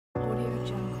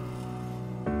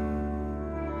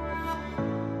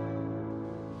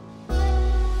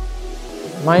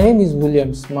My name is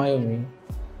Mayomi,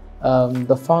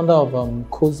 the founder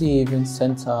of Cozy Event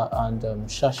Center and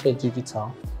Shashe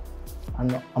Digital.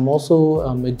 And I'm also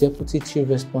a Deputy Chief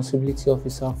Responsibility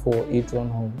Officer for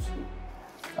Adron Homes.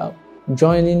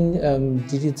 Joining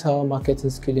Digital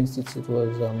Marketing Skill Institute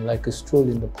was like a stroll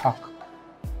in the park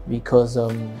because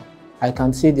I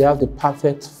can say they have the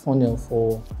perfect funnel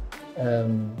for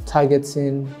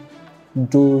targeting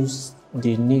those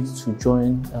they need to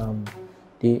join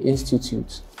the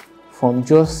institute. From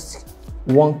just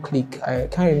one click, I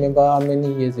can't remember how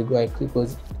many years ago I clicked,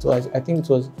 I think it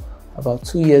was about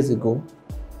 2 years ago,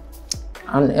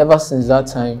 and ever since that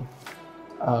time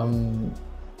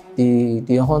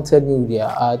they haunted me with their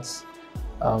ads,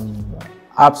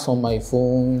 apps on my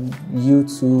phone,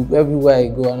 YouTube, everywhere I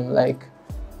go, and I'm like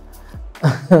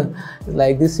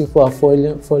like these people are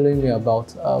following me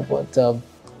about, but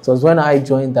it was when I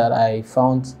joined that I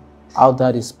found out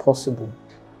that is possible.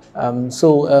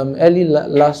 Early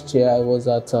last year I was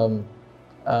at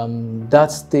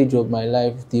that stage of my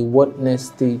life, the what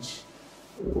next stage,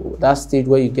 that stage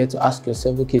where you get to ask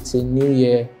yourself, okay, it's a new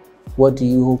year, what do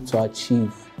you hope to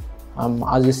achieve?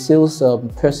 As a sales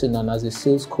person and as a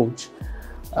sales coach,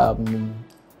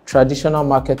 traditional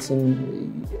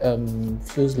marketing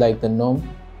feels like the norm,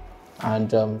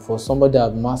 and for somebody that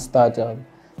have mastered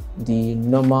the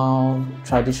normal,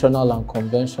 traditional and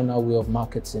conventional way of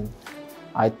marketing,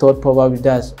 I thought probably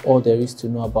that's all there is to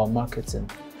know about marketing.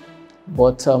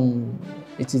 But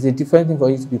it is a different thing for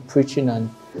you to be preaching and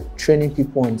training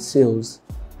people on sales,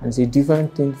 and it's a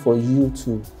different thing for you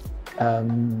to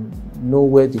know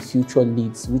where the future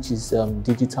leads, which is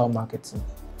digital marketing.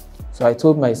 So I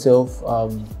told myself,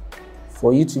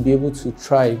 for you to be able to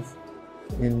thrive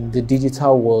in the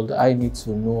digital world, I need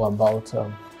to know about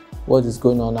what is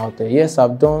going on out there. Yes,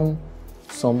 I've done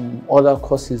some other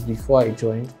courses before I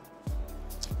joined.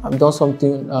 I've done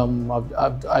something,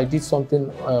 I did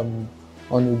something on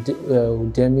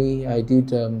Udemy. I did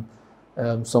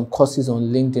some courses on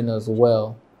LinkedIn as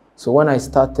well. So when I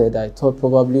started, I thought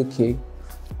probably, okay,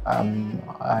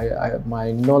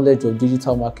 my knowledge of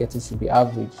digital marketing should be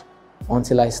average,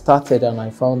 until I started and I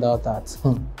found out that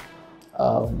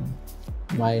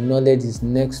my knowledge is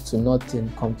next to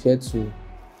nothing compared to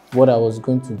what I was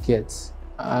going to get.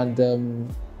 And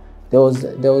there was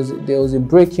a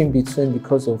break in between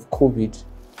because of COVID,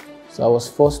 so I was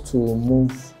forced to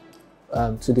move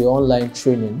to the online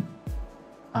training.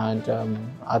 And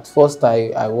at first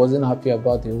I wasn't happy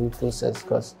about the whole process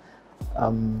because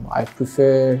I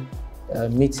prefer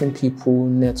meeting people,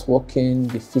 networking,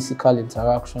 the physical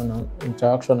interaction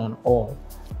and all.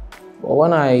 But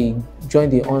when I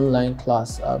joined the online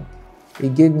class,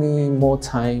 it gave me more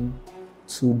time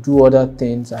to do other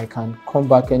things. I can come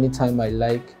back anytime I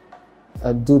like,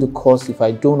 do the course. If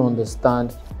I don't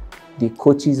understand, the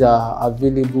coaches are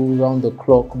available round the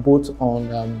clock, both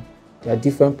on their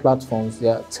different platforms,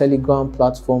 their Telegram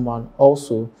platform, and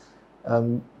also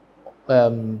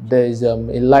there is a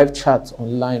live chat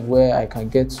online where I can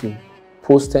get to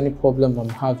post any problem I'm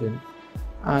having.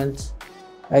 And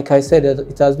like I said,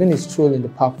 it has been a stroll in the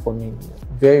park for me.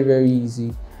 Very, very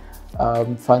easy.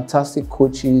 Fantastic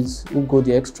coaches who go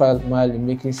the extra mile in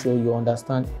making sure you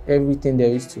understand everything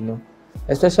there is to know.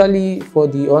 Especially for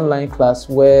the online class,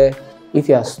 where if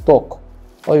you are stuck,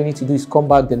 all you need to do is come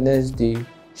back the next day,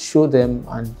 show them,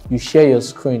 and you share your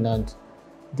screen and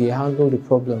they handle the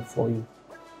problem for you.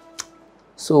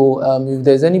 So if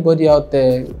there's anybody out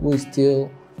there who is still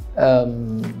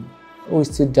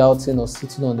doubting or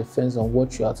sitting on the fence on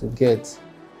what you are to get,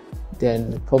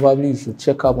 then probably you should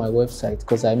check out my website,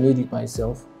 because I made it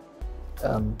myself.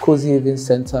 Cozy Event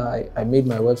Center, I made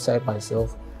my website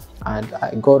myself, and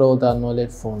I got all that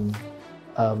knowledge from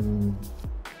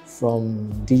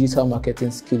Digital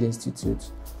Marketing Skill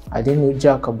Institute. I didn't know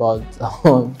jack about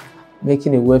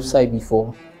making a website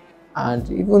before, and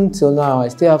even till now I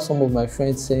still have some of my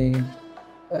friends saying,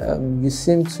 you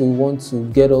seem to want to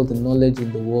get all the knowledge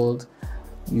in the world,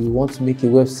 you want to make a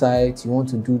website, you want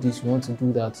to do this, you want to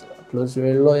do that, plus you're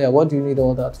a lawyer, what do you need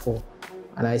all that for?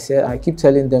 And I keep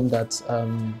telling them that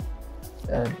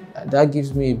that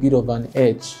gives me a bit of an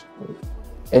edge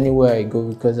anywhere I go,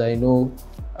 because I know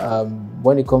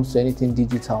when it comes to anything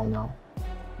digital now,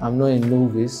 I'm not a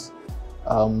novice.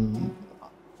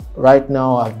 Right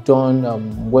now I've done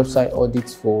website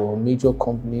audits for major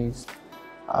companies.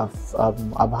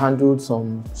 I've handled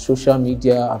some social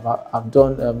media. I've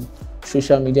done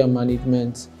social media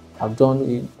management. I've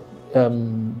done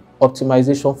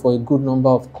optimization for a good number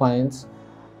of clients,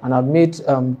 and I've made 2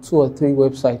 or 3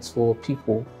 websites for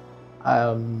people.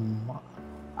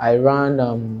 I ran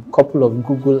a couple of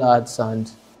Google ads,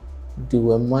 and They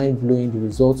were mind-blowing, the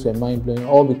results were mind-blowing,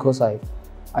 all because I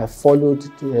followed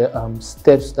the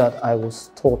steps that I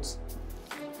was taught.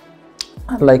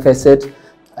 And like I said,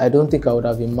 I don't think I would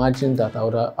have imagined that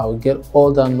I would get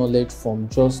all that knowledge from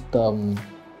just a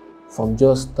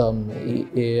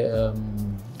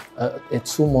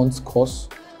 2 month course.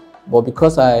 But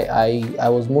because I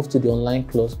was moved to the online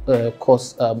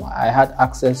course, I had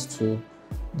access to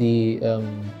the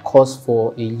course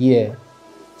for a year.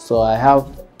 So I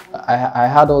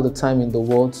had all the time in the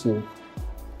world to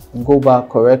go back,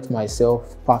 correct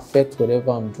myself, perfect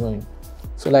whatever I'm doing.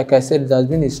 So like I said, it has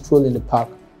been a stroll in the park.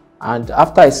 And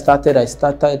after I started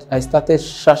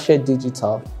Sachet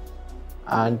Digital,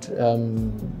 and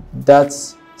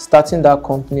that's starting that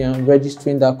company and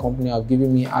registering that company have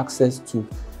given me access to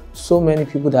so many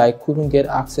people that I couldn't get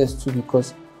access to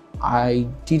because I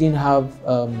didn't have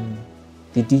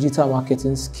the digital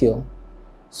marketing skill.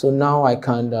 So now I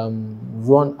can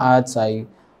run ads. I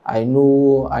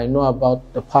know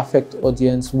about the perfect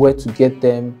audience, where to get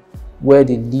them, where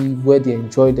they live, where they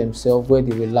enjoy themselves, where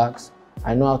they relax.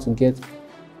 I know how to get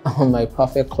my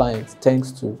perfect clients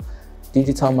thanks to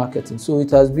digital marketing. So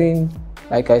it has been,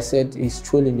 like I said, a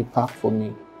stroll in the park for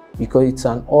me because it's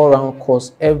an all-round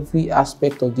course. Every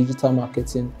aspect of digital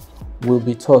marketing will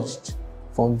be touched,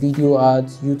 from video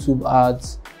ads, YouTube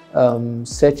ads,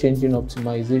 search engine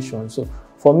optimization. So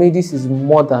for me, this is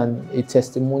more than a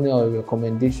testimonial or a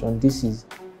recommendation. This is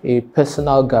a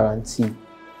personal guarantee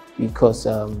because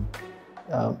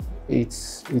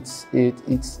it's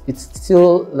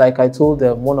still, like I told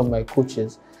one of my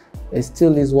coaches, it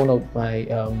still is one of my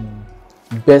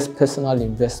best personal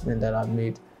investment that I've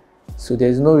made. So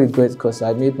there's no regret because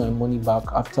I made my money back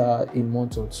after a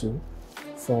month or two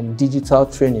from digital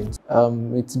training.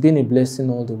 It's been a blessing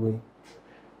all the way.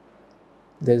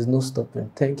 There's no stopping.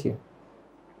 Thank you.